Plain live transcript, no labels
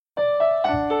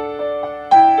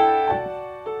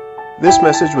This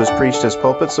message was preached as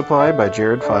Pulpit Supply by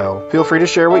Jared File. Feel free to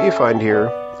share what you find here,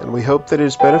 and we hope that it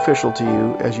is beneficial to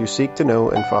you as you seek to know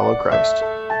and follow Christ.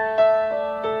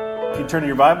 If you turn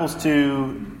your Bibles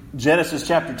to Genesis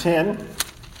chapter 10.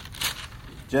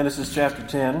 Genesis chapter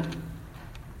 10.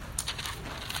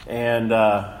 And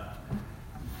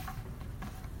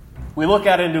we look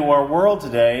out into our world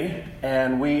today,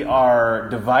 and we are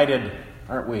divided,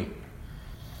 aren't we?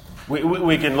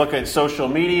 We can look at social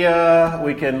media,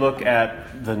 we can look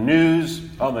at the news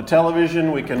on the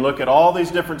television, we can look at all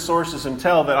these different sources and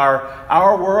tell that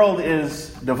our world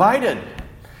is divided.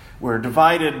 We're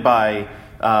divided by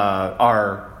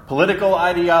our political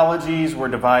ideologies, we're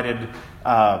divided,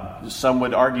 some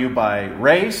would argue, by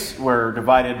race, we're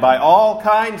divided by all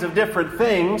kinds of different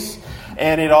things,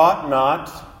 and it ought not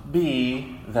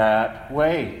be that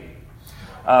way.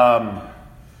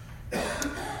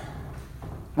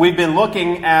 We've been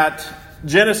looking at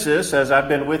Genesis as I've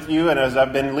been with you and as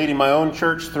I've been leading my own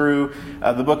church through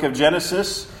the book of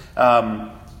Genesis.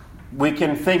 We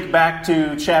can think back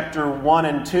to chapter 1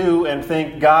 and 2 and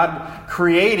think God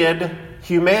created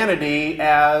humanity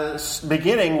as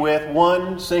beginning with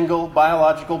one single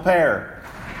biological pair,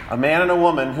 a man and a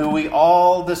woman who we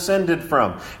all descended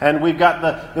from. And we've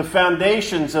got the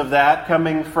foundations of that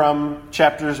coming from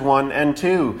chapters 1 and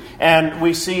 2. And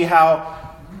we see how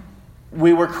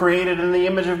we were created in the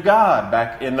image of God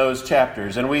back in those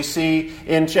chapters. And we see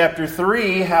in chapter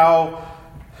 3 how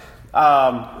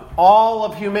all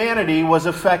of humanity was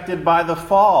affected by the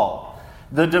fall.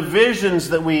 The divisions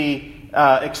that we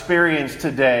experience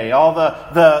today, all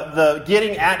the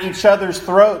getting at each other's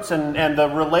throats and the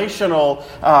relational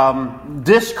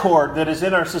discord that is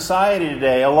in our society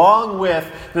today, along with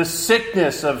the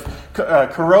sickness of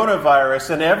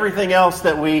coronavirus and everything else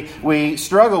that we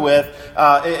struggle with,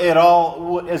 it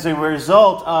all is a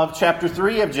result of chapter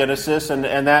 3 of Genesis and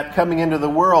that coming into the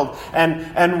world.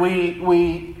 And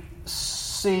we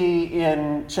see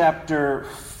in chapter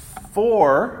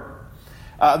 4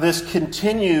 this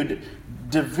continued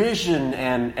division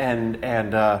and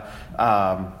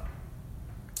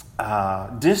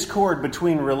discord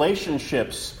between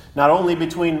relationships, not only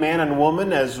between man and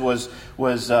woman, as was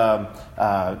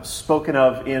spoken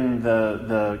of in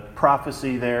the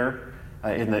prophecy there,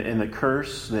 in the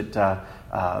curse that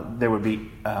there would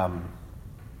be.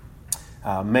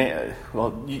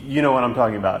 Well, you know what I'm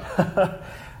talking about.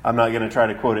 I'm not going to try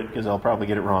to quote it because I'll probably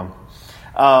get it wrong.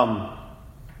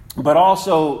 But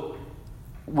also,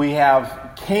 we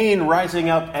have Cain rising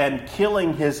up and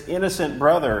killing his innocent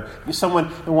brother. Someone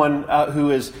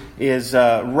who is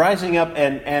rising up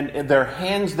and their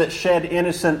hands that shed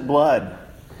innocent blood,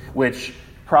 which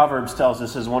Proverbs tells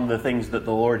us is one of the things that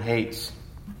the Lord hates.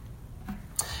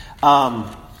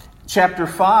 Chapter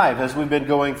 5, as we've been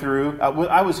going through,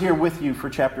 I was here with you for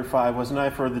chapter 5, wasn't I,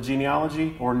 for the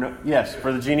genealogy? Or no? Yes,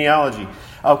 for the genealogy.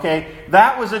 Okay,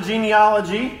 that was a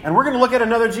genealogy, and we're going to look at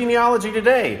another genealogy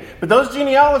today. But those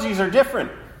genealogies are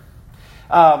different.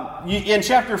 In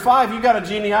chapter 5, you've got a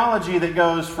genealogy that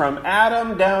goes from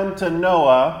Adam down to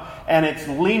Noah, and it's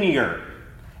linear.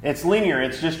 It's linear.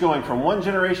 It's just going from one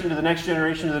generation to the next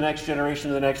generation to the next generation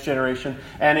to the next generation.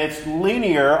 And it's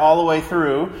linear all the way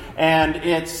through. And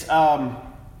it's the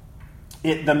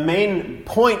main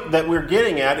point that we're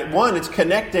getting at. One, it's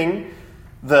connecting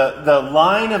the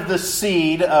line of the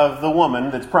seed of the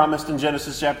woman that's promised in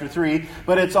Genesis chapter 3.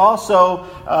 But it's also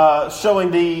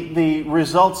showing the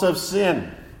results of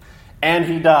sin. And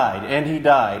he died, and he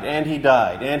died, and he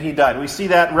died, and he died. We see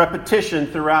that repetition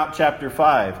throughout chapter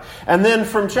 5. And then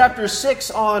from chapter 6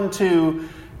 on to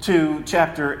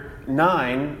chapter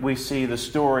 9, we see the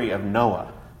story of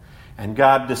Noah. And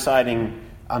God deciding,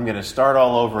 I'm going to start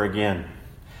all over again.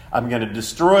 I'm going to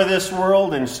destroy this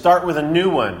world and start with a new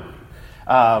one.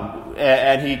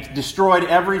 And he destroyed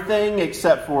everything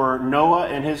except for Noah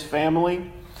and his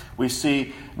family. We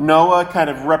see Noah kind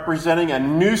of representing a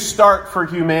new start for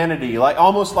humanity,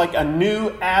 almost like a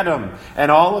new Adam. And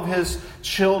all of his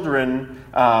children,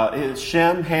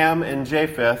 Shem, Ham, and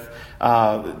Japheth,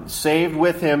 saved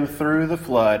with him through the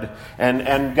flood.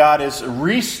 And God is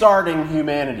restarting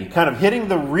humanity, kind of hitting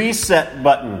the reset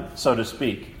button, so to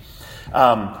speak.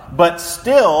 But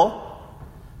still,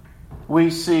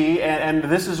 we see, and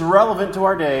this is relevant to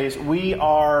our days, we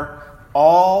are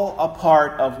all a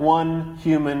part of one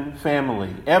human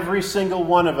family. Every single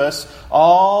one of us,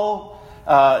 all,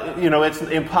 it's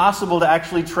impossible to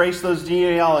actually trace those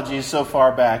genealogies so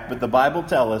far back, but the Bible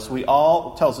tells us we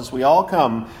all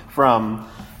come from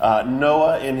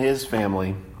Noah and his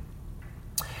family.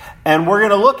 And we're going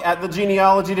to look at the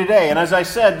genealogy today. And as I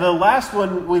said, the last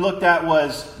one we looked at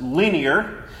was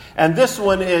linear. And this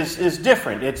one is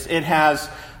different. It has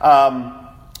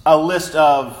a list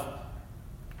of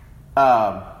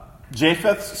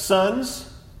Japheth's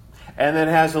sons, and then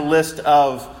it has a list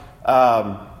of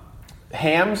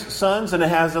Ham's sons, and it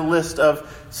has a list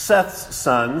of Seth's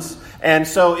sons. And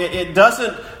so it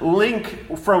doesn't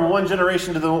link from one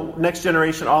generation to the next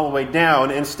generation all the way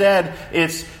down. Instead,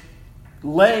 it's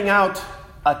laying out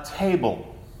a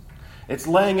table. It's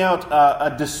laying out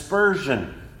a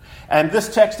dispersion. And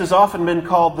this text has often been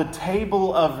called the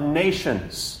Table of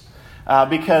Nations,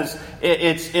 because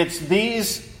it's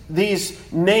these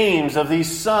names of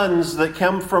these sons that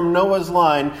come from Noah's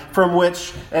line, from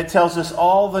which it tells us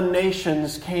all the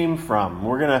nations came from.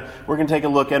 We're gonna take a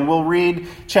look, and we'll read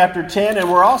chapter 10, and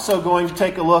we're also going to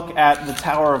take a look at the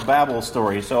Tower of Babel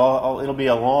story. So it'll be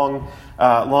a long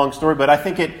story, but I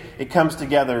think it comes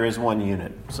together as one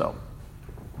unit. So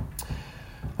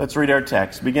let's read our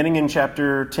text, beginning in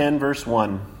chapter 10, verse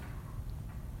 1.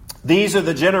 These are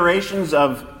the generations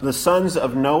of the sons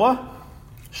of Noah: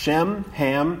 Shem,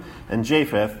 Ham, and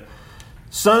Japheth.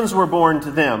 Sons were born to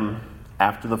them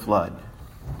after the flood.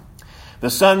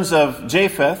 The sons of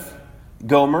Japheth: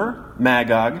 Gomer,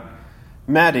 Magog,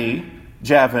 Madai,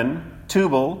 Javan,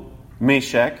 Tubal,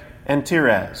 Meshech, and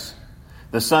Tiras.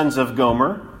 The sons of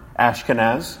Gomer: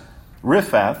 Ashkenaz,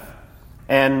 Riphath,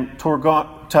 and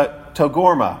Togarma.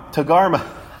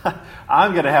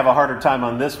 I'm going to have a harder time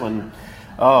on this one.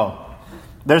 Oh,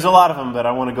 there's a lot of them, but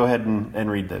I want to go ahead and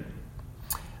read them.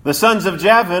 The sons of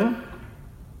Javan: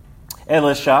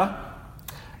 Elisha,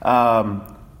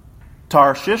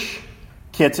 Tarshish,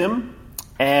 Kittim,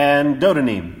 and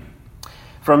Dodanim.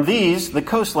 From these, the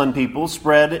coastland people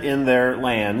spread in their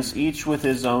lands, each with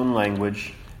his own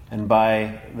language, and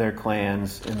by their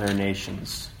clans in their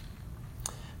nations.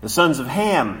 The sons of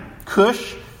Ham: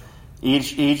 Cush,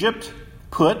 Egypt,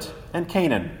 Put, and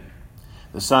Canaan.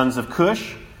 The sons of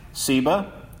Cush: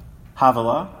 Seba,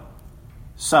 Havilah,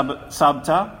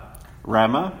 Sabta,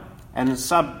 Ramah, and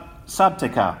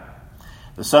Sabteka.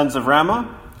 The sons of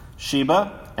Ramah: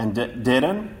 Sheba and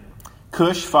Dedan.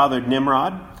 Cush fathered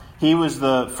Nimrod. He was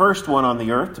the first one on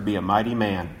the earth to be a mighty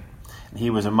man. He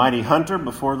was a mighty hunter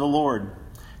before the Lord.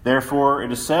 Therefore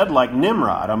it is said, like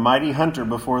Nimrod, a mighty hunter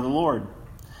before the Lord.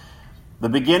 The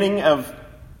beginning of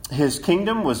his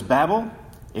kingdom was Babel,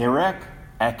 Erech,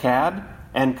 Akkad,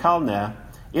 and Calneh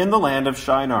in the land of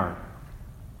Shinar.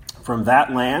 From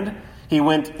that land he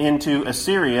went into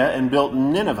Assyria and built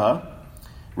Nineveh,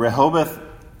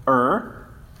 Rehoboth-ur,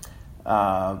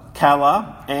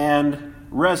 Calah, and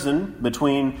Rezin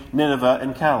between Nineveh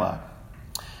and Calah.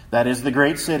 That is the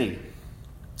great city.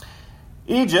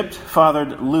 Egypt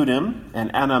fathered Ludim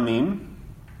and Anamim,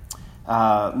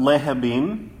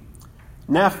 Lehabim,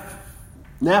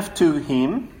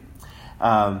 Naphtuhim,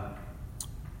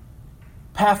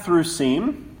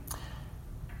 Pathrusim,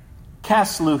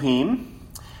 Casluhim,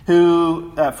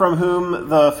 from whom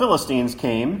the Philistines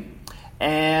came,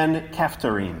 and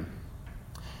Caphtorim.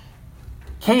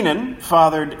 Canaan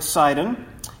fathered Sidon,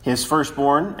 his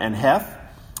firstborn, and Heth,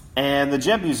 and the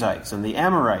Jebusites, and the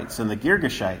Amorites, and the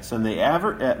Girgashites, and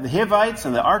the Hivites,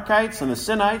 and the Arkites, and the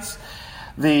Sinites,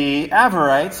 the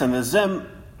Avarites, and the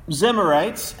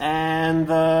Zemarites, and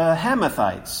the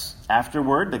Hamathites.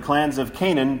 Afterward, the clans of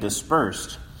Canaan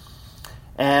dispersed.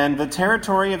 And the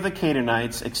territory of the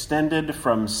Canaanites extended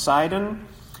from Sidon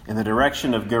in the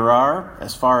direction of Gerar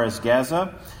as far as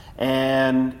Gaza,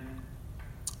 and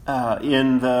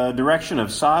in the direction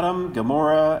of Sodom,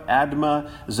 Gomorrah, Admah,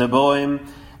 Zeboim,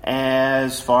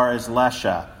 as far as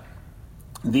Lasha.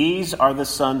 These are the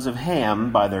sons of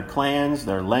Ham by their clans,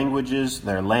 their languages,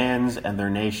 their lands, and their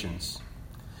nations.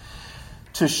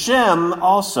 To Shem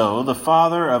also, the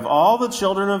father of all the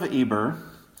children of Eber,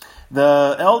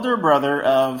 the elder brother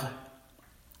of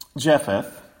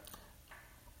Japheth,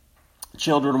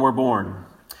 children were born.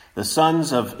 The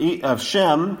sons of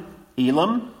Shem: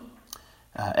 Elam,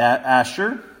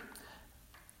 Asher,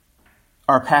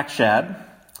 Arpachshad,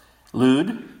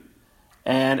 Lud,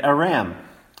 and Aram.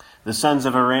 The sons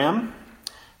of Aram: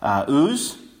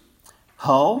 Uz,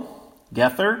 Hul,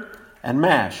 Gether, and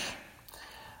Mash.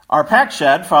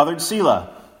 Arpachshad fathered Selah,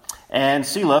 and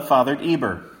Selah fathered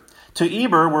Eber. To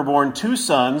Eber were born two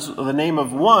sons. The name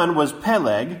of one was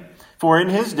Peleg, for in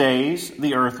his days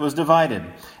the earth was divided.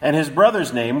 And his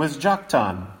brother's name was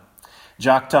Joktan.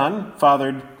 Joktan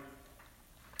fathered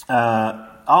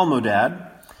Almodad,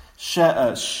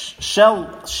 Sheleph,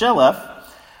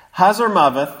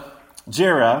 Hazarmaveth,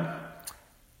 Jerah,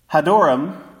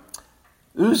 Hadoram,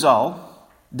 Uzal,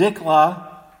 Diklah,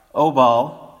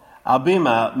 Obal,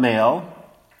 Abimael,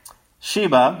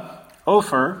 Sheba,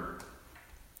 Ophir,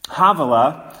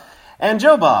 Havilah, and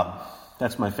Jobab.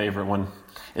 That's my favorite one.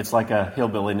 It's like a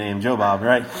hillbilly name, Jobab,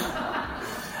 right?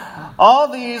 All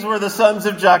these were the sons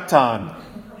of Joktan.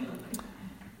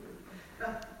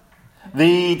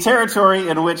 The territory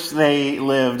in which they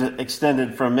lived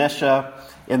extended from Mesha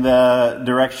in the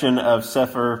direction of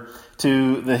Sephir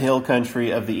to the hill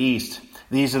country of the east.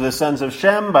 These are the sons of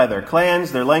Shem by their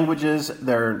clans, their languages,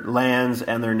 their lands,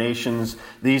 and their nations.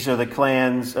 These are the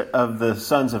clans of the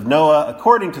sons of Noah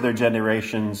according to their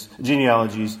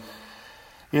genealogies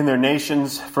in their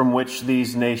nations, from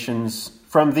these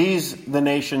the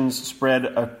nations spread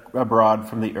abroad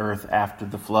from the earth after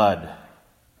the flood.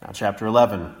 Now chapter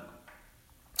 11.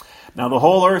 Now the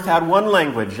whole earth had one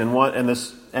language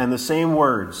and the same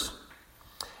words.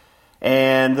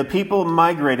 And the people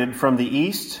migrated from the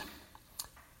east.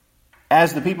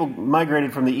 As the people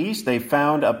migrated from the east, they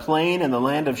found a plain in the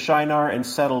land of Shinar and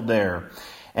settled there.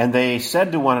 And they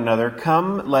said to one another,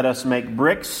 "Come, let us make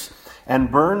bricks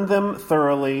and burn them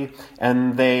thoroughly."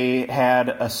 And they had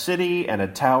a city and a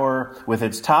tower with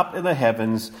its top in the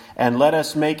heavens. And let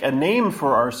us make a name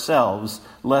for ourselves,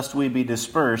 lest we be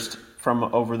dispersed from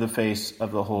over the face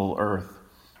of the whole earth.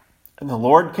 And the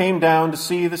Lord came down to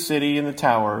see the city and the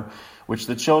tower, which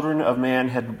the children of man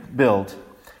had built.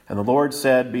 And the Lord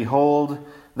said, "Behold,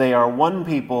 they are one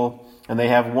people, and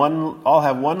they all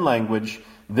have one language.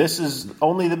 This is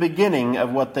only the beginning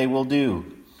of what they will do.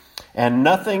 And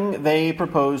nothing they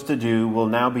propose to do will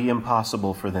now be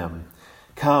impossible for them.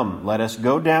 Come, let us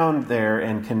go down there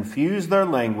and confuse their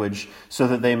language, so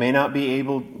that they may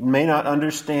not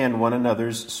understand one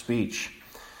another's speech."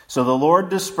 So the Lord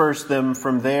dispersed them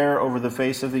from there over the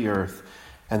face of the earth,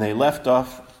 and they left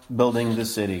off building the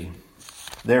city.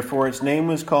 Therefore its name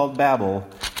was called Babel,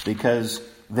 because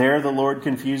there the Lord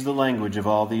confused the language of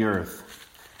all the earth.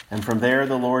 And from there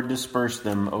the Lord dispersed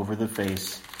them over the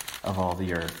face of all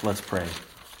the earth. Let's pray.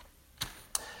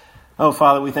 Oh,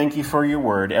 Father, we thank you for your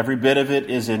word. Every bit of it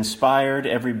is inspired.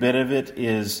 Every bit of it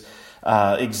is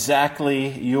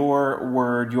exactly your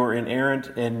word, your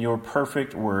inerrant and your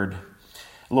perfect word.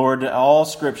 Lord, all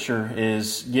Scripture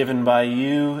is given by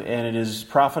you, and it is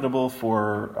profitable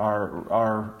for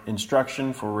our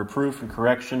instruction, for reproof and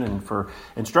correction, and for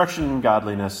instruction in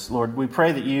godliness. Lord, we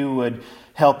pray that you would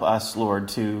help us, Lord,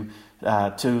 to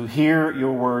hear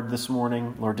your word this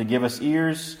morning. Lord, to give us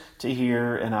ears to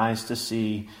hear and eyes to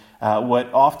see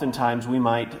what oftentimes we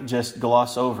might just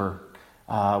gloss over,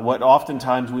 what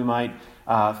oftentimes we might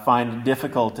find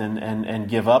difficult and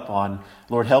give up on.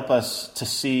 Lord, help us to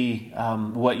see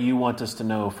what you want us to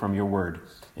know from your word.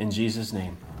 In Jesus'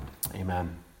 name,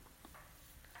 amen.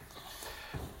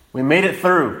 We made it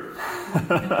through.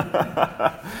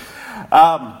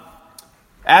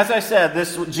 As I said,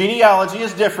 this genealogy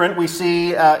is different. We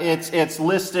see it's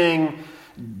listing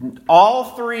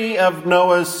all three of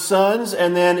Noah's sons,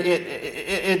 and then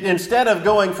it instead of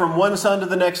going from one son to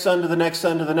the next son to the next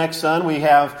son to the next son,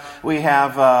 it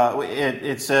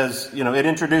says, it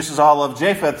introduces all of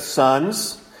Japheth's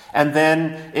sons, and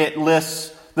then it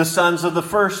lists the sons of the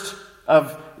first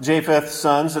of Japheth's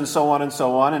sons, and so on and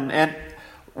so on. And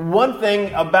one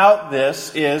thing about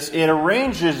this is it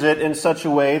arranges it in such a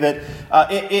way that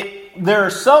there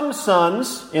are some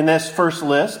sons in this first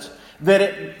list that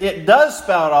it does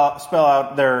spell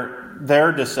out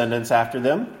their descendants after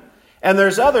them. And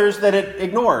there's others that it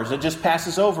ignores. It just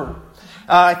passes over.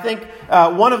 I think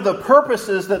one of the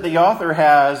purposes that the author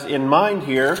has in mind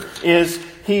here is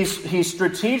he's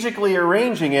strategically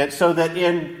arranging it so that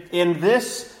in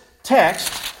this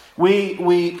text,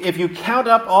 if you count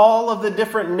up all of the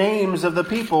different names of the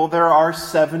people, there are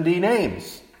 70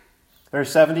 names. There are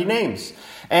 70 names.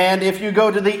 And if you go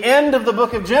to the end of the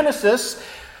book of Genesis,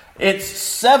 it's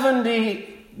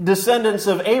 70 descendants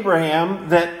of Abraham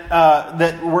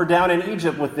that were down in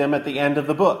Egypt with them at the end of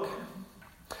the book.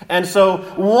 And so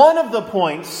one of the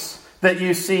points that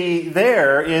you see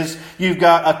there is you've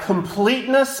got a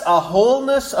completeness, a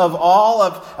wholeness of all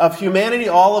of humanity,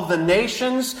 all of the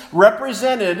nations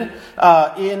represented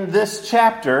in this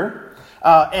chapter.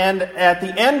 And at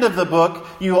the end of the book,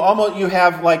 you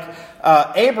have like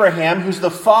Abraham, who's the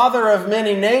father of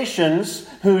many nations,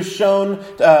 who's shown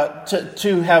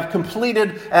to have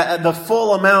completed the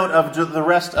full amount of the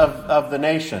rest of the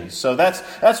nations. So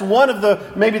that's one of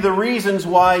the reasons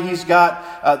why he's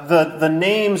got the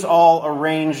names all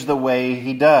arranged the way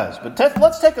he does. But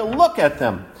let's take a look at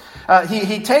them.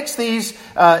 He takes these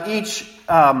each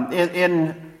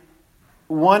in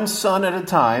one son at a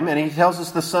time, and he tells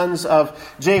us the sons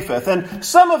of Japheth. And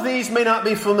some of these may not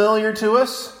be familiar to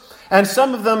us, and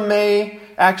some of them may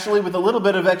actually, with a little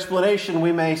bit of explanation,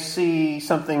 we may see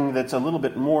something that's a little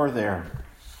bit more there.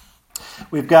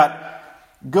 We've got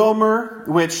Gomer,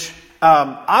 which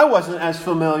I wasn't as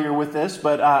familiar with this,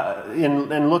 but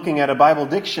in looking at a Bible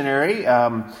dictionary,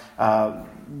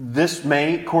 this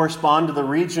may correspond to the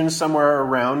region somewhere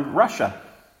around Russia.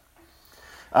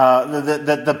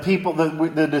 The people,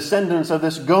 the descendants of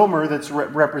this Gomer that's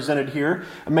represented here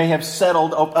may have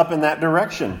settled up in that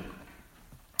direction.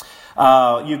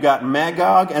 You've got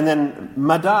Magog and then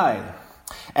Madai.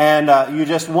 And you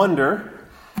just wonder,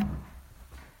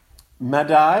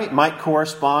 Madai might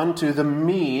correspond to the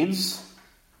Medes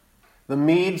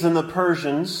and the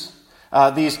Persians,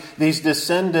 these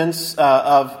descendants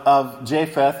of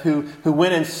Japheth who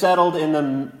went and settled in the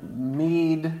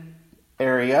Mede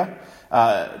area.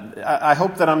 I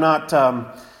hope that I'm not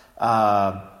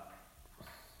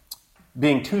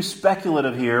being too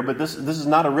speculative here, but this is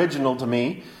not original to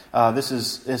me. This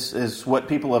is what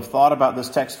people have thought about this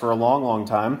text for a long, long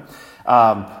time.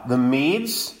 The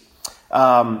Medes,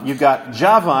 you've got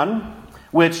Javan,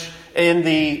 which in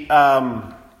the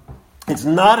it's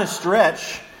not a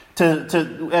stretch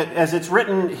to as it's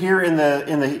written here in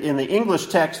the English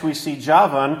text. We see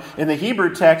Javan. In the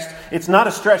Hebrew text, it's not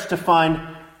a stretch to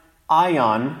find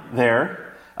Ion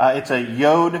there. It's a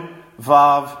Yod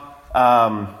Vav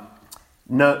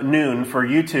noon for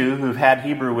you two who've had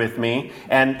Hebrew with me.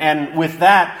 And with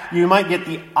that, you might get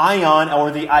the Ion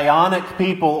or the Ionic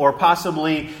people, or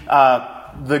possibly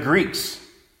the Greeks.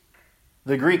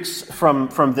 The Greeks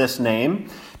from this name.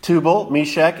 Tubal,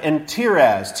 Meshach, and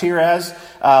Tiraz. Tiraz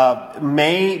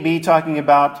may be talking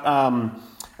about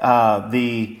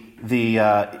the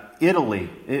Italy.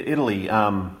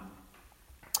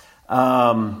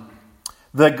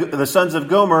 The sons of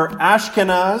Gomer,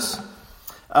 Ashkenaz,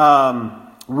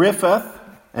 Riphath,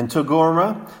 and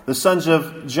Togarmah. The sons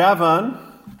of Javan,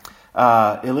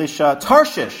 Elisha,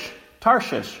 Tarshish.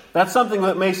 That's something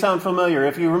that may sound familiar.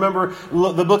 If you remember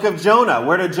the book of Jonah,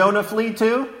 where did Jonah flee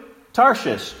to?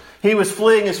 Tarshish. He was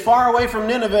fleeing as far away from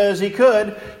Nineveh as he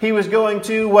could. He was going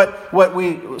to what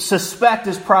we suspect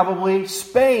is probably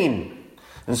Spain.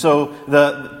 And so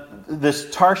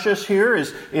this Tarshish here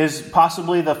is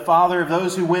possibly the father of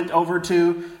those who went over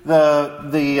to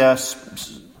the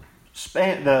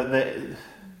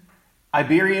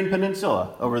Iberian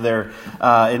Peninsula over there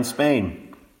in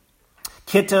Spain.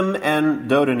 Kittim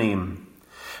and Dodanim.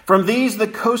 From these the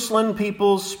coastland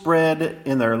peoples spread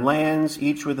in their lands,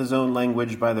 each with his own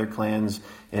language by their clans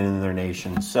and in their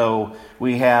nations. So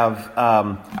we have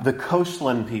the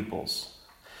coastland peoples.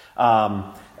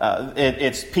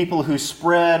 It's people who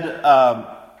spread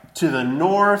to the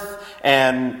north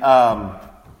and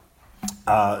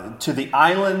to the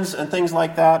islands and things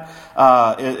like that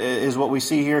is what we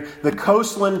see here. The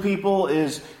coastland people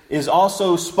is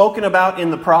also spoken about in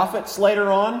the prophets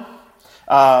later on.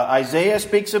 Isaiah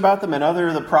speaks about them, and other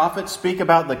of the prophets speak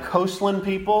about the coastland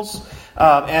peoples.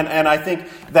 And I think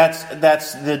that's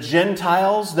the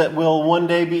Gentiles that will one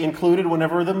day be included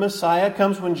whenever the Messiah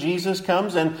comes, when Jesus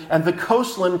comes. And the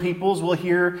coastland peoples will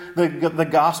hear the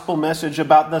gospel message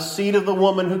about the seed of the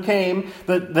woman who came,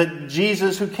 the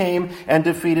Jesus who came and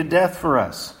defeated death for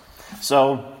us.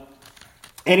 So,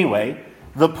 anyway,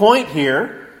 the point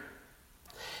here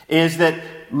is that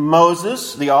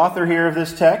Moses, the author here of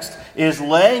this text, is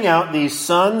laying out these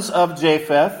sons of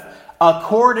Japheth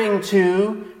according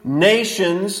to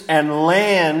nations and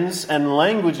lands and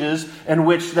languages in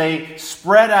which they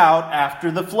spread out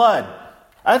after the flood.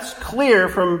 That's clear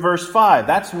from verse 5.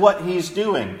 That's what he's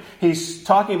doing. He's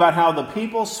talking about how the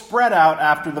people spread out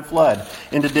after the flood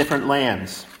into different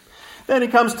lands. Then he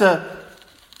comes to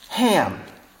Ham.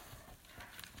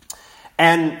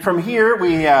 And from here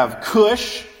we have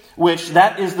Cush, which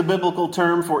that is the biblical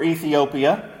term for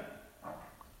Ethiopia.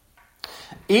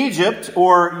 Egypt,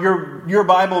 or your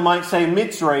Bible might say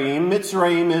Mitzrayim.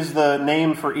 Mitzrayim is the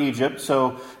name for Egypt.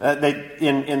 So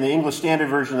in the English Standard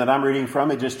Version that I'm reading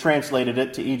from, it just translated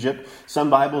it to Egypt. Some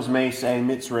Bibles may say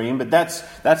Mitzrayim, but that's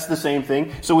the same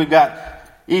thing. So we've got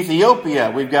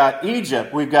Ethiopia, we've got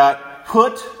Egypt, we've got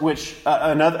Put, which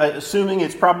assuming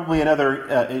it's probably another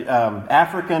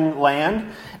African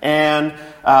land, and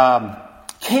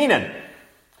Canaan.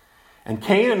 And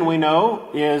Canaan, we know,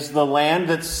 is the land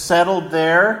that's settled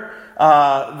there.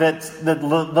 That's the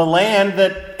land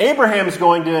that Abraham is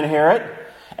going to inherit.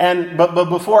 But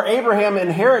before Abraham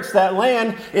inherits that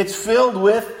land, it's filled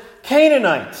with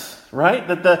Canaanites, right?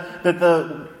 That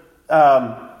the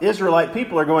Israelite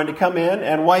people are going to come in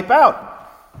and wipe out.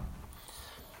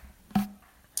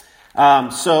 Then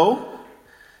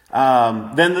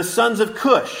the sons of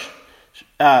Cush,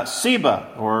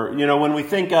 Seba, or when we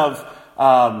think of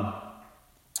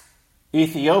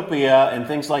Ethiopia and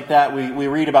things like that, we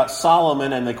read about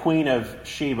Solomon and the Queen of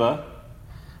Sheba.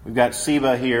 We've got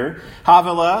Seba here.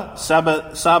 Havilah,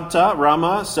 Sabta,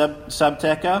 Rama,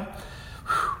 Sabteka.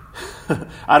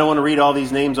 I don't want to read all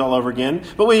these names all over again.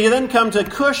 But we then come to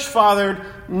Cush fathered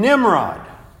Nimrod.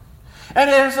 And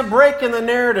there's a break in the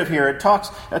narrative here. It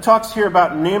talks here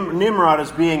about Nimrod as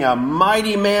being a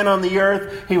mighty man on the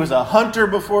earth. He was a hunter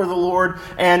before the Lord,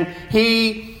 and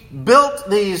he built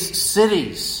these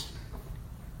cities.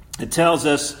 It tells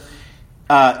us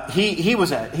he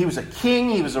was a king.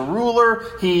 He was a ruler.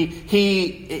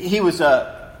 He was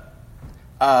a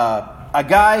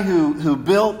guy who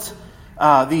built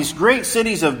these great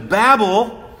cities of Babel,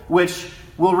 which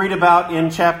we'll read about in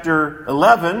chapter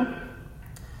 11.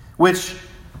 Which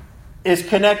is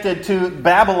connected to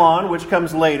Babylon, which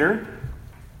comes later.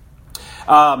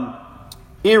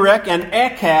 Erech and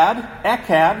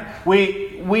Akkad.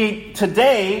 We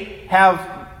today have,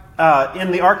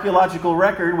 in the archaeological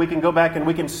record, we can go back and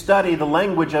we can study the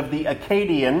language of the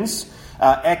Akkadians.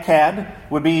 Akkad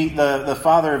would be the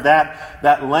father of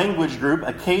that language group,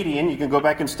 Akkadian. You can go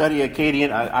back and study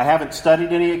Akkadian. I haven't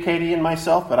studied any Akkadian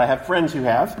myself, but I have friends who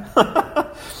have.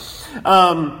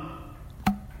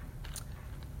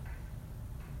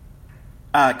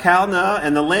 Calneh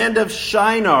and the land of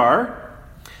Shinar.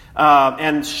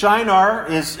 And Shinar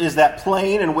is that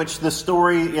plain in which the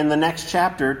story in the next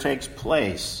chapter takes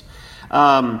place.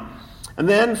 And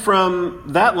then from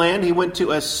that land he went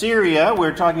to Assyria.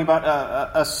 We're talking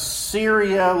about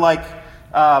Assyria like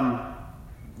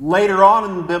later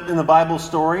on in the Bible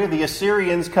story. The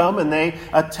Assyrians come and they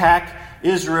attack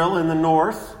Israel in the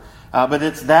north. But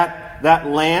it's that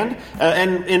land.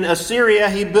 And in Assyria,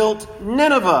 he built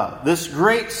Nineveh, this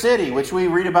great city, which we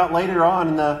read about later on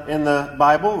in the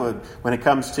Bible when it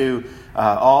comes to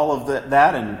all of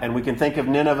that. And we can think of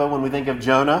Nineveh when we think of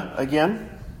Jonah again.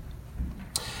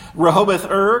 Rehoboth,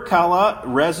 Calah,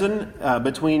 Rezin,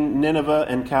 between Nineveh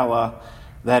and Calah,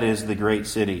 that is the great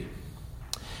city.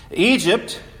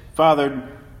 Egypt fathered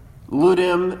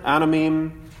Ludim,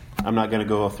 Anamim. I'm not going to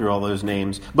go through all those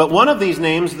names. But one of these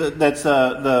names that's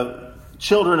the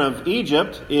children of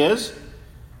Egypt is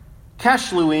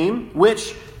Kashluim,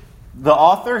 which the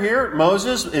author here,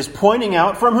 Moses, is pointing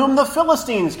out from whom the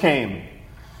Philistines came.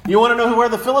 You want to know where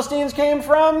the Philistines came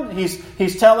from?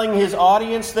 He's telling his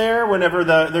audience there whenever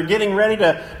they're getting ready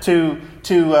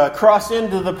to cross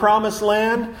into the promised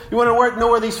land. You want to know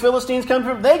where these Philistines come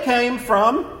from? They came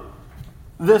from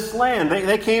this land.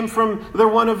 They came from, they're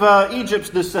one of Egypt's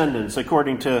descendants,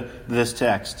 according to this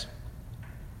text.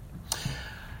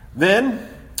 Then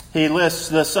he lists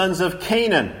the sons of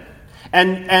Canaan.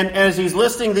 And as he's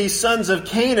listing these sons of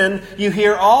Canaan, you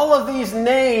hear all of these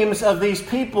names of these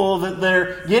people that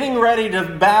they're getting ready to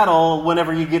battle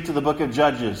whenever you get to the book of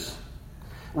Judges.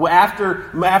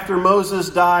 After Moses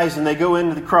dies and they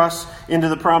go cross into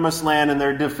the promised land and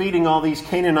they're defeating all these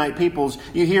Canaanite peoples,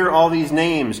 you hear all these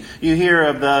names. You hear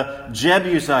of the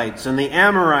Jebusites and the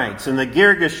Amorites and the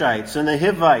Girgashites and the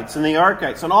Hivites and the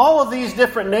Arkites and all of these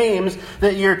different names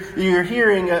that you're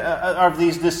hearing of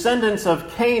these descendants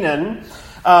of Canaan.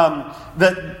 And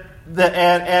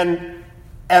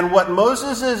what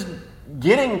Moses is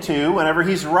getting to, whenever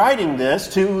he's writing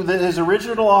this to his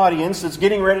original audience that's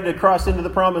getting ready to cross into the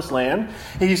promised land,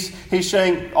 he's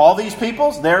saying all these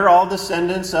peoples, they're all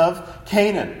descendants of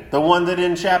Canaan. The one that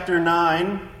in chapter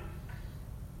 9,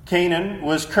 Canaan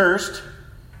was cursed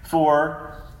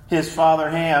for his father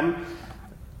Ham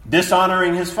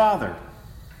dishonoring his father,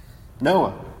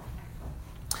 Noah.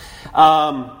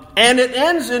 And it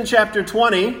ends in chapter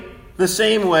 20 the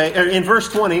same way, or in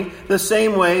verse 20, the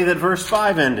same way that verse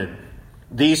 5 ended.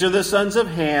 These are the sons of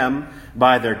Ham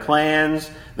by their clans,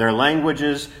 their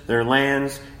languages, their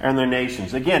lands, and their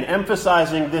nations. Again,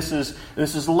 emphasizing this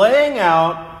is laying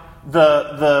out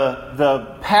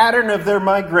the pattern of their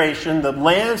migration, the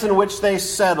lands in which they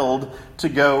settled to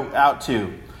go out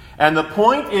to. And the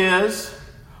point is,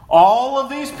 all of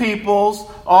these peoples,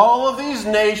 all of these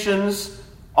nations,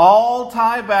 all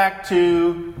tie back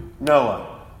to Noah.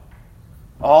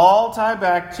 All tie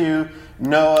back to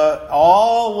Noah,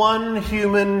 all one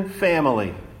human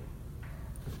family.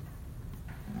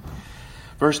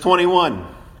 Verse 21.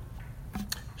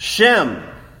 Shem.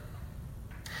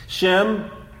 Shem,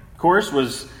 of course,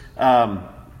 was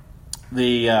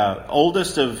the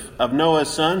oldest of Noah's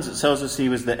sons. It tells us he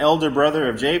was the elder brother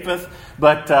of Japheth.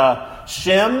 But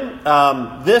Shem,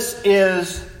 this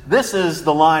is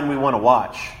the line we want to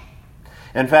watch.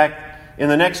 In fact, in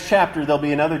the next chapter, there'll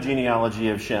be another genealogy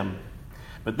of Shem.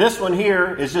 But this one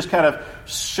here is just kind of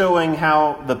showing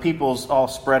how the peoples all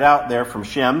spread out there from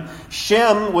Shem.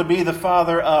 Shem would be the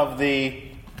father of the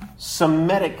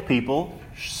Semitic people.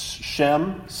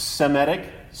 Shem, Semitic,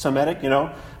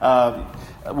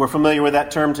 We're familiar with that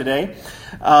term today.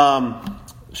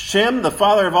 Shem, the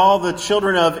father of all the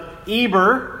children of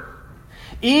Eber.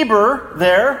 Eber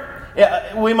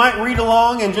there, we might read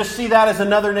along and just see that as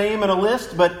another name in a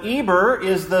list, but Eber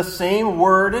is the same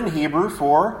word in Hebrew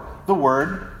for the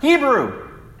word Hebrew.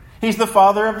 He's the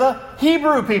father of the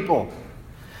Hebrew people.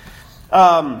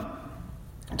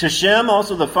 To Shem,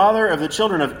 also the father of the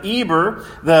children of Eber,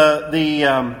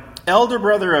 the elder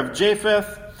brother of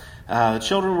Japheth. The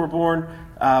children were born.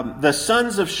 The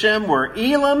sons of Shem were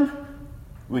Elam.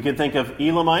 We could think of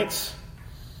Elamites.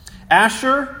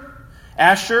 Asher.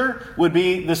 Asher would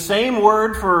be the same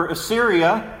word for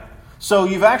Assyria. So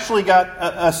you've actually got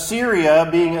Assyria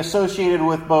being associated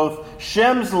with both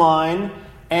Shem's line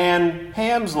and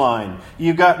Ham's line.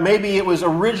 You've got, maybe it was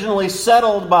originally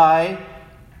settled by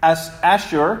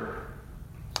Ashur,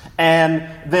 and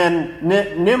then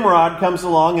Nimrod comes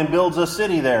along and builds a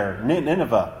city there,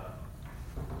 Nineveh.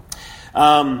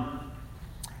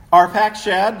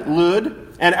 Arpachshad,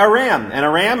 Lud, and Aram. And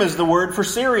Aram is the word for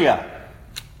Syria.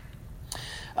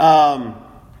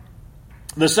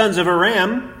 The sons of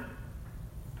Aram,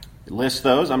 list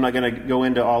those. I'm not going to go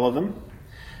into all of them.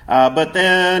 But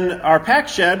then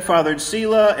Arpachshad fathered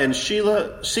Selah, and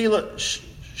Shelah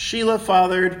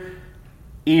fathered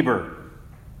Eber.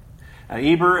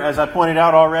 Eber, as I pointed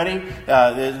out already,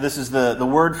 this is the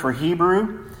word for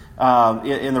Hebrew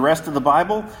in the rest of the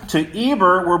Bible. To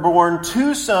Eber were born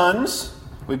two sons.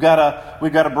 We've got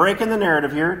a break in the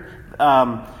narrative here.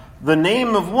 The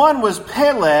name of one was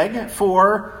Peleg,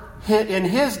 for in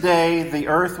his day the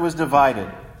earth was divided.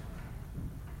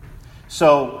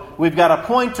 So we've got a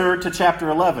pointer to chapter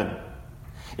 11.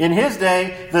 In his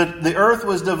day, the earth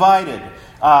was divided.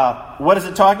 What is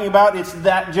it talking about? It's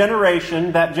that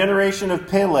generation of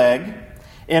Peleg,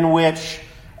 in which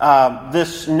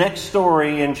this next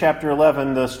story in chapter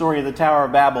 11, the story of the Tower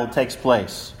of Babel, takes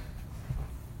place.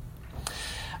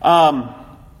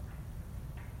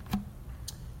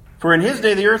 For in his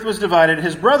day the earth was divided.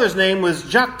 His brother's name was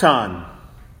Joktan.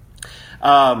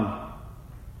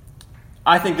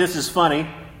 I think this is funny,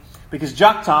 because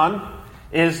Joktan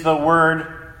is the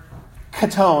word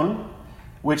katon,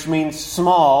 which means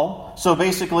small. So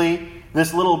basically,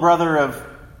 this little brother of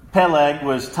Peleg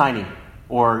was tiny,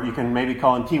 or you can maybe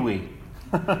call him Pee-wee.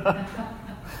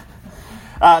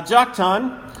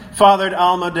 Joktan fathered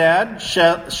Almodad,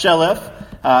 Sheleph,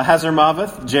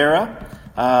 Hazarmaveth, Jerah,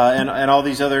 and all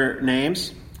these other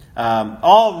names,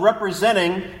 all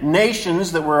representing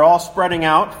nations that were all spreading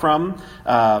out from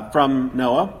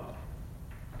Noah.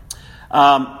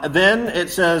 Then it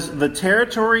says the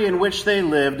territory in which they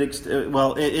lived.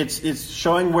 It's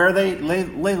showing where they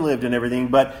lived and everything.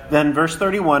 But then verse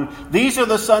 31: these are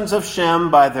the sons of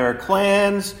Shem by their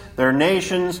clans, their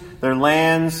nations, their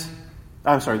lands.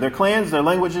 Their clans, their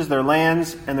languages, their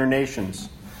lands, and their nations.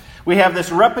 We have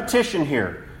this repetition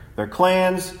here. Their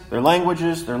clans, their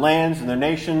languages, their lands, and their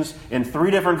nations in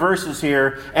 3 different verses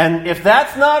here. And if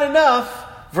that's not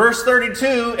enough, verse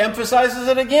 32 emphasizes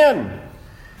it again.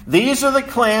 These are the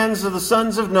clans of the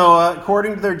sons of Noah,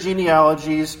 according to their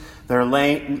genealogies, their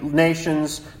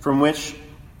nations, from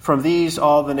these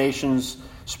all the nations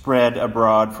spread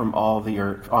abroad from all the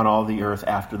earth, on all the earth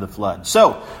after the flood.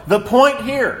 So, the point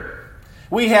here,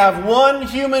 we have one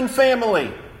human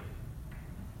family.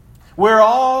 We're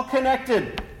all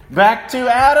connected. Back to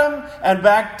Adam and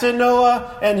back to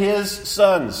Noah and his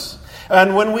sons.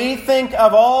 And when we think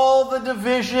of all the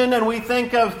division, and we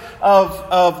think of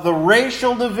the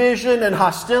racial division and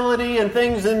hostility and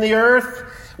things in the earth,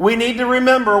 we need to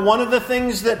remember one of the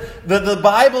things that the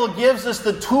Bible gives us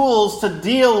the tools to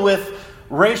deal with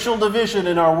racial division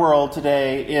in our world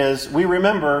today is we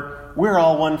remember we're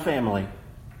all one family.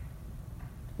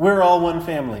 We're all one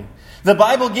family. The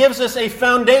Bible gives us a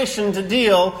foundation to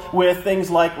deal with things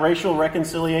like racial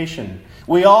reconciliation.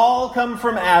 We all come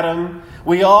from Adam.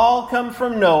 We all come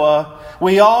from Noah.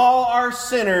 We all are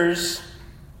sinners.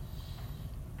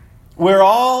 We're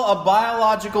all a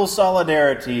biological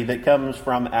solidarity that comes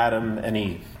from Adam and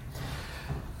Eve.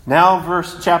 Now,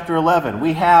 chapter 11.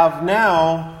 We have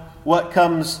now what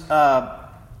comes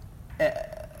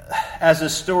as a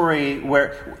story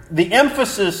where the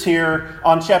emphasis here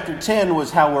on chapter 10 was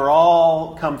how we're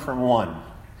all come from one.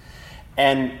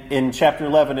 And in chapter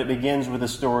 11, it begins with a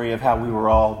story of how we were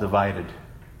all divided.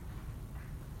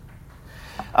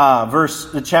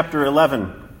 Chapter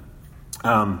 11,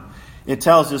 it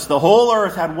tells us the whole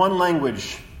earth had one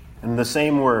language and the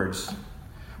same words.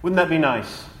 Wouldn't that be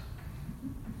nice?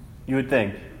 You would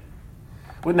think.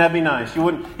 Wouldn't that be nice?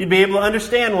 You'd be able to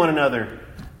understand one another.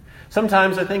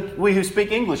 Sometimes I think we who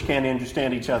speak English can't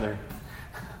understand each other.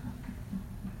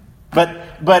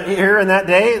 But here in that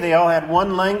day, they all had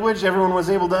one language. Everyone was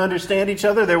able to understand each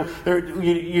other.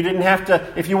 You didn't have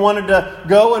to, if you wanted to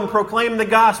go and proclaim the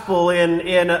gospel in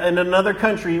another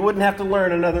country, you wouldn't have to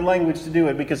learn another language to do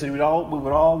it, because we would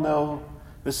all know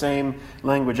the same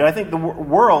language. I think the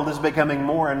world is becoming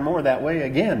more and more that way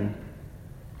again,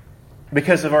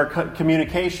 because of our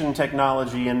communication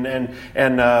technology and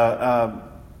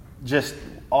just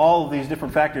all of these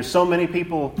different factors. So many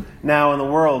people now in the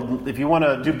world, if you want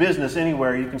to do business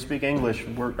anywhere, you can speak English.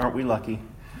 Aren't we lucky?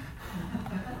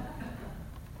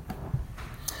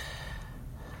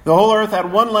 The whole earth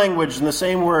had one language and the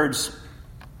same words.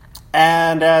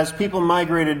 And as people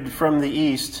migrated from the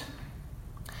east,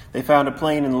 they found a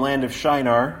plain in the land of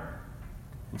Shinar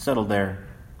and settled there.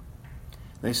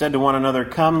 They said to one another,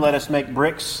 "Come, let us make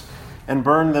bricks and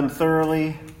burn them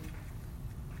thoroughly."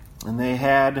 And they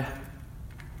had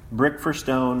brick for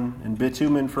stone and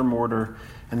bitumen for mortar.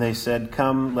 And they said,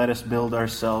 "Come, let us build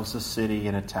ourselves a city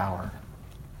and a tower."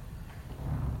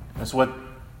 That's what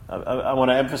I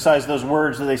want to emphasize, those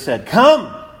words that they said.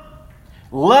 Come,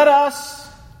 let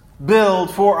us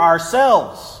build for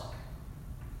ourselves.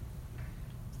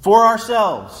 For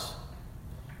ourselves.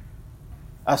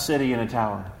 A city and a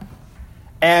tower.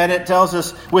 And it tells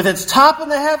us, with its top in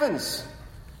the heavens.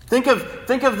 Think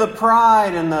of the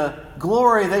pride and the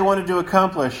glory they wanted to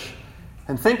accomplish.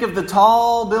 And think of the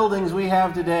tall buildings we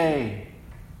have today.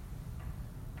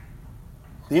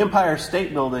 The Empire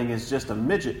State Building is just a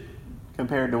midget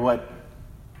compared to what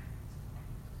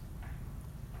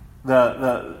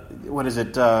what is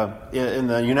it? In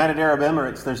the United Arab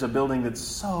Emirates, there's a building that's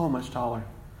so much taller.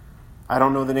 I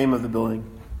don't know the name of the building.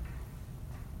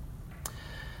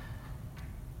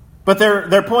 But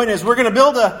their point is, we're going to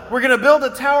build a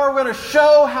tower. We're going to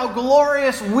show how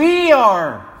glorious we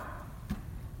are.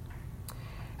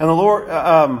 And the Lord,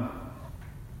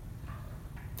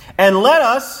 and let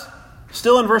us,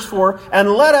 still in verse 4,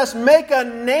 and let us make a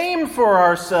name for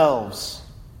ourselves,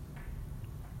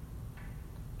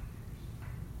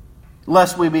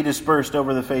 lest we be dispersed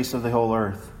over the face of the whole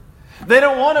earth. They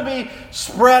don't want to be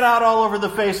spread out all over the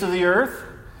face of the earth.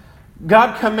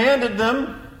 God commanded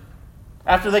them,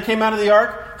 after they came out of the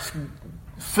ark,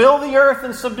 fill the earth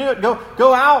and subdue it.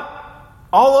 Go out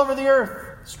all over the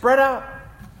earth. Spread out.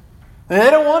 And they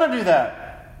don't want to do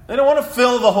that. They don't want to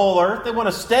fill the whole earth. They want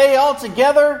to stay all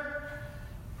together.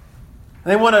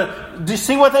 They want to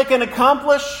see what they can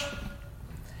accomplish.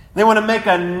 They want to make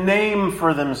a name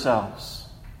for themselves.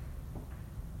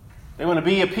 They want to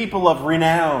be a people of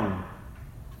renown.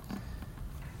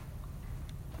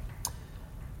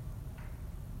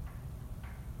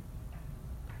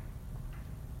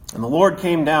 And the Lord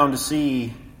came down to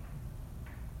see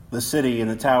the city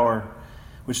and the tower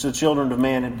which the children of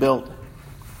man had built.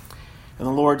 And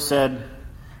the Lord said,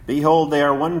 "Behold, they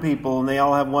are one people, and they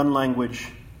all have one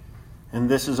language, and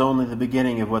this is only the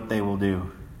beginning of what they will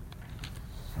do."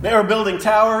 They were building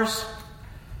towers,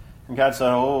 and God said,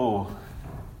 "Oh,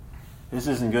 this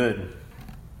isn't good."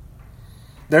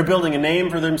 They're building a name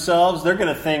for themselves. They're going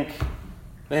to think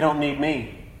they don't need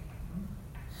me.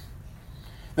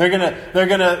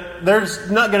 There's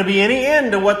not going to be any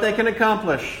end to what they can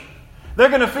accomplish. They're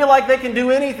going to feel like they can do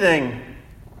anything.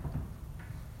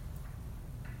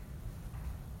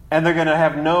 And they're going to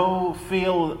have no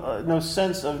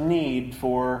sense of need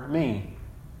for me.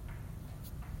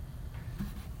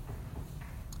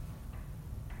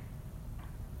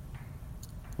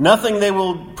 Nothing they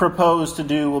will propose to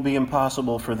do will be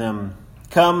impossible for them.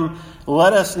 Come,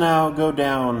 let us now go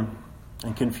down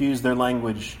and confuse their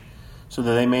language, so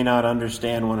that they may not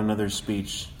understand one another's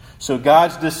speech. So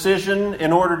God's decision,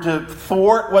 in order to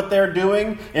thwart what they're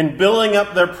doing in building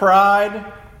up their pride,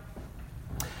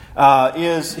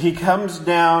 is He comes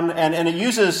down, and it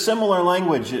uses similar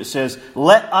language. It says,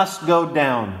 "Let us go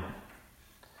down."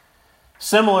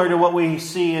 Similar to what we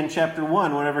see in chapter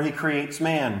 1, whenever He creates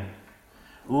man.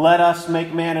 Let us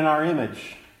make man in our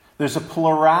image. There's a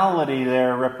plurality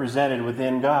there represented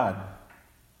within God.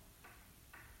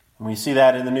 We see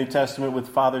that in the New Testament with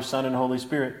Father, Son, and Holy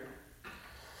Spirit.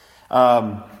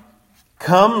 Come,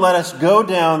 let us go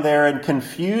down there and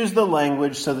confuse the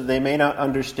language so that they may not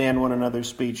understand one another's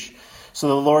speech. So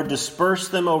the Lord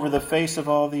dispersed them over the face of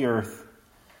all the earth.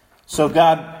 So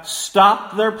God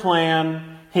stopped their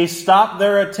plan. He stopped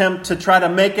their attempt to try to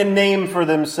make a name for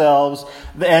themselves.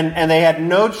 And they had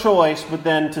no choice but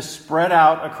then to spread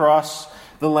out across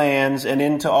the lands and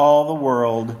into all the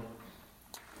world.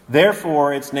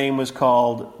 Therefore, its name was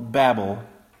called Babel,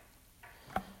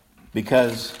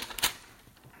 because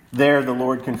there the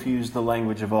Lord confused the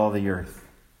language of all the earth.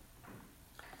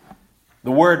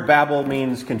 The word Babel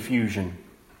means confusion.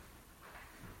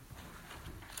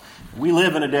 We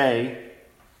live in a day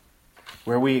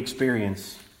where we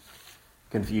experience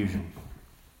confusion.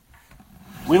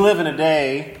 We live in a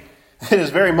day that is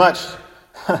very much,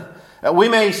 we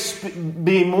may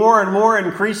be more and more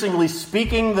increasingly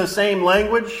speaking the same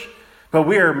language, but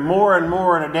we are more and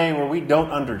more in a day where we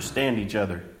don't understand each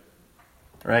other.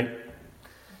 Right?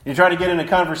 You try to get in a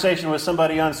conversation with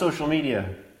somebody on social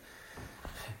media,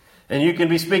 and you can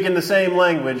be speaking the same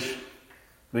language,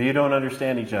 but you don't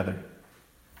understand each other.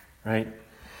 Right?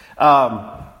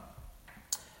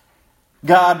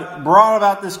 God brought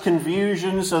about this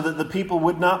confusion so that the people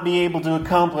would not be able to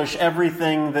accomplish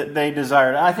everything that they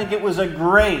desired. I think it was a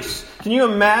grace. Can you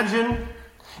imagine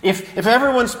if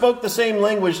everyone spoke the same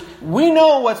language? We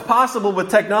know what's possible with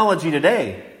technology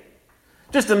today.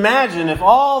 Just imagine if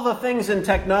all the things in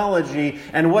technology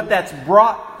and what that's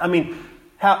brought,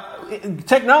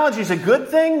 technology is a good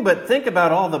thing, but think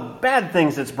about all the bad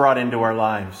things it's brought into our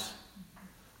lives.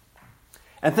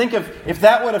 And think if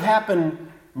that would have happened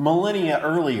millennia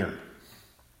earlier,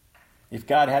 if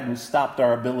God hadn't stopped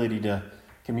our ability to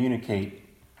communicate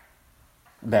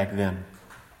back then.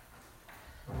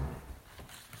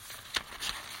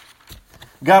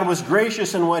 God was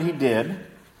gracious in what He did.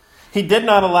 He did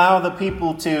not allow the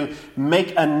people to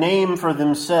make a name for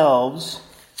themselves,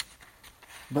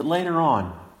 but later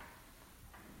on,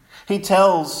 He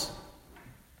tells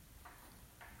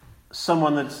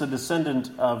someone that's a descendant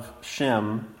of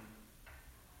Shem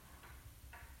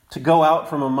to go out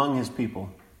from among his people.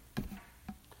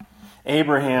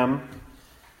 Abraham,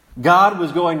 God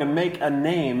was going to make a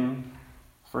name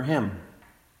for him.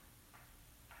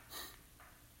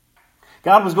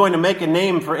 God was going to make a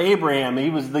name for Abraham. He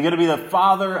was going to be the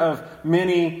father of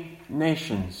many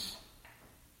nations.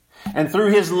 And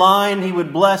through his line, He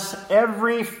would bless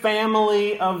every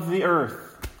family of the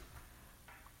earth.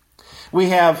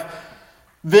 We have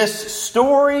this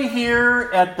story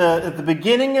here at the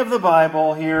beginning of the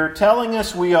Bible here telling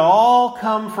us we all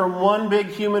come from one big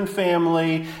human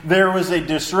family. There was a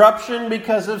disruption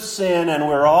because of sin, and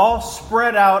we're all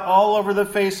spread out all over the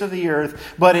face of the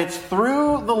earth. But it's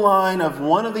through the line of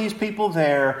one of these people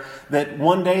there that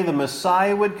one day the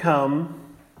Messiah would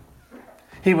come.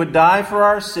 He would die for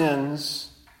our sins.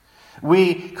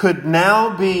 We could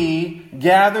now be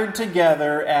gathered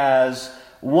together as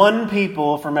one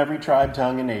people from every tribe,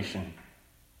 tongue, and nation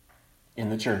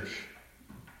in the church.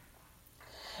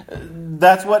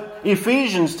 That's what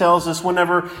Ephesians tells us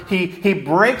whenever he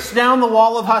breaks down the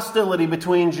wall of hostility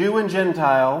between Jew and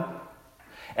Gentile,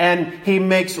 and He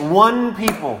makes one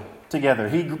people together.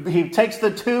 He takes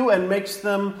the two and makes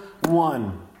them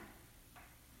one.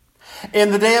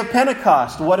 In the day of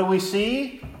Pentecost, what do we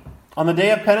see on the day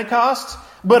of Pentecost?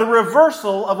 But a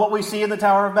reversal of what we see in the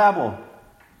Tower of Babel.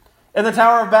 In the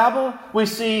Tower of Babel, we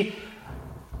see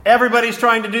everybody's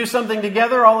trying to do something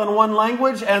together, all in one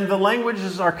language, and the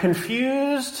languages are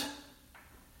confused.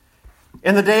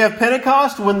 In the day of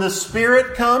Pentecost, when the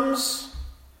Spirit comes,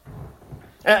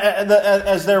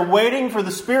 as they're waiting for the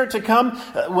Spirit to come,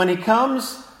 when He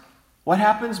comes, what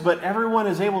happens? But everyone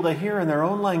is able to hear in their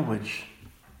own language.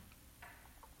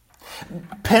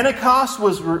 Pentecost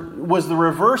was the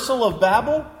reversal of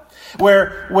Babel,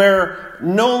 where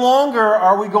no longer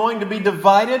are we going to be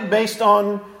divided based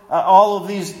on all of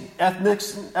these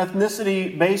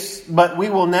ethnicity based, but we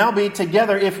will now be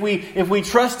together if we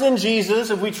trust in Jesus,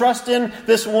 if we trust in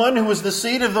this one who was the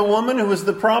seed of the woman, who was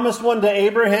the promised one to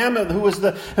Abraham, who was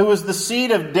the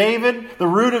seed of David, the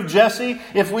root of Jesse.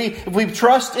 If we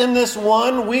trust in this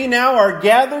one, we now are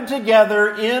gathered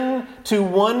together into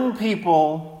one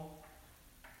people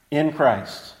in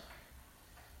Christ.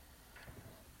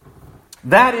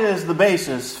 That is the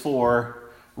basis for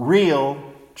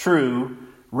real, true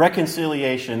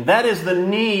reconciliation. That is the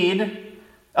need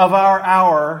of our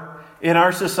hour in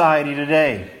our society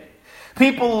today.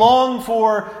 People long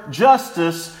for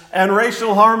justice and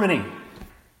racial harmony.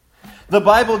 The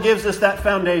Bible gives us that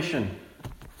foundation.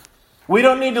 We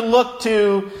don't need to look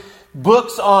to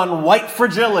books on white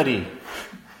fragility.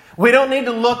 We don't need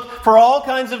to look for all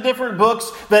kinds of different books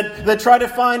that try to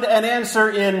find an answer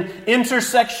in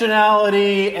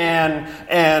intersectionality and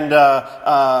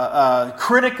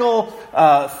critical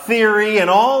theory and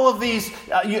all of these.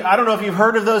 I don't know if you've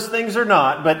heard of those things or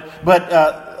not, but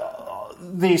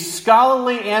the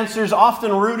scholarly answers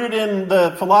often rooted in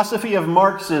the philosophy of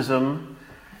Marxism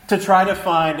to try to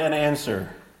find an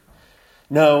answer.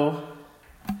 No,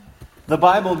 the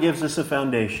Bible gives us a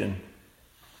foundation.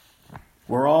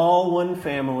 We're all one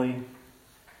family,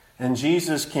 and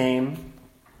Jesus came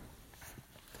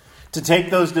to take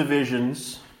those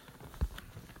divisions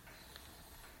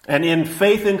and in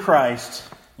faith in Christ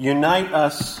unite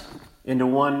us into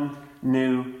one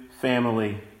new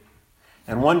family.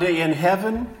 And one day in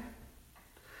heaven,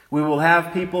 we will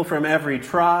have people from every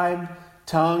tribe,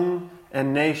 tongue,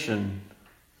 and nation.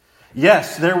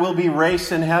 Yes, there will be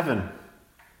race in heaven.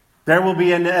 There will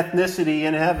be an ethnicity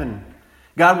in heaven.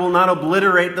 God will not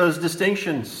obliterate those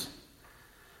distinctions.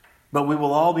 But we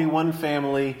will all be one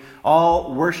family,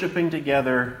 all worshiping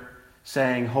together,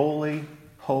 saying, "Holy,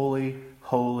 holy,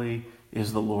 holy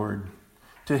is the Lord.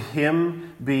 To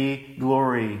Him be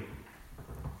glory."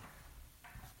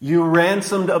 You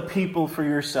ransomed a people for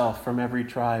yourself from every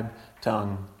tribe,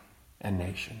 tongue, and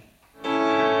nation.